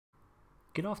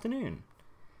Good afternoon.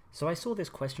 So I saw this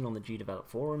question on the GDevelop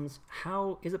forums.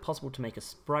 How is it possible to make a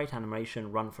sprite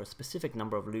animation run for a specific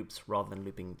number of loops rather than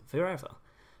looping forever?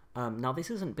 Now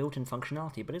this isn't built-in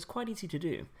functionality, but it's quite easy to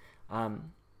do.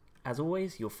 As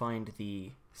always, you'll find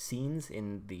the scenes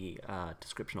in the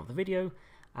description of the video,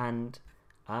 and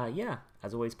yeah,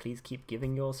 as always, please keep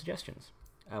giving your suggestions.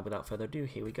 Without further ado,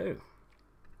 here we go.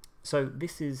 So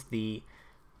this is the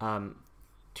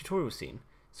tutorial scene.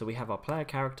 So we have our player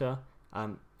character,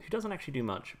 who doesn't actually do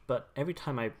much, but every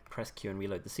time I press Q and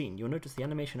reload the scene, you'll notice the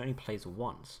animation only plays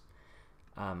once.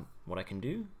 What I can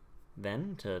do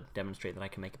then, to demonstrate that I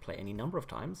can make it play any number of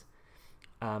times,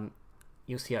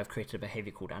 you'll see I've created a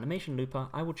behavior called animation looper.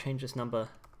 I will change this number,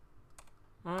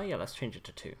 yeah, let's change it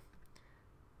to 2.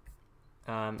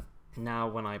 Now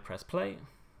when I press play,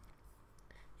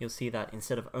 you'll see that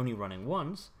instead of only running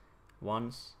once,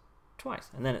 twice,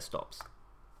 and then it stops.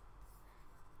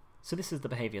 So this is the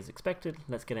behavior as expected.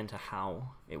 Let's get into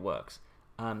how it works.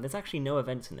 There's actually no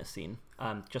events in this scene,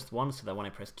 just one, so that when I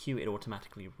press Q, it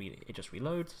automatically just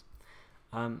reloads.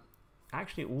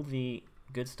 Actually, all the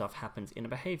good stuff happens in a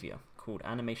behavior called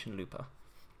animation looper.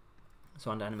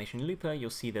 So under animation looper, you'll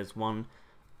see there's one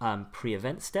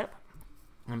pre-event step,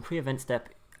 and pre-event step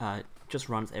just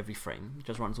runs every frame. It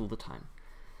just runs all the time,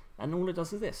 and all it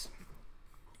does is this: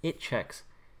 it checks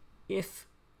if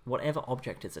whatever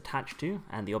object it's attached to,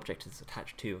 and the object it's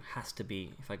attached to has to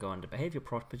be, if I go under behavior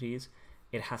properties,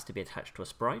 it has to be attached to a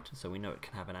sprite, so we know it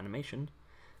can have an animation.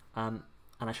 And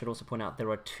I should also point out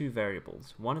there are 2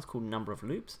 variables. One is called number of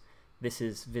loops. This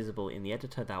is visible in the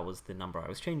editor, that was the number I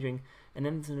was changing, and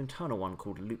then there's an internal one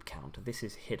called loop count. This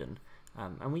is hidden,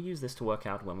 and we use this to work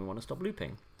out when we want to stop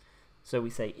looping. So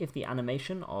we say if the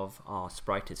animation of our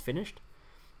sprite is finished,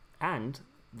 and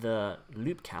the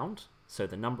loop count, so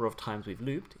the number of times we've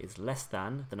looped, is less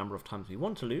than the number of times we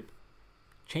want to loop,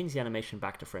 change the animation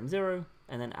back to frame 0,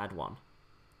 and then add 1.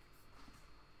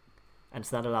 And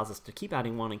so that allows us to keep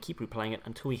adding 1 and keep replaying it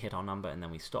until we hit our number, and then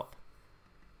we stop.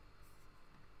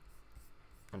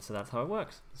 And so that's how it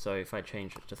works. So if I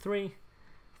change it to 3,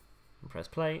 and press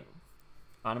play,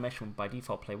 animation will by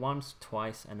default play once,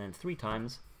 twice, and then 3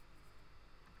 times.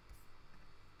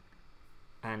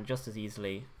 And just as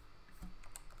easily,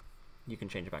 you can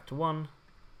change it back to 1,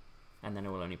 and then it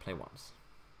will only play once.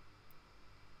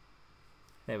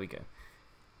 There we go.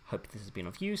 Hope this has been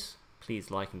of use.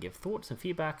 Please like and give thoughts and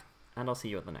feedback, and I'll see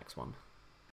you at the next one.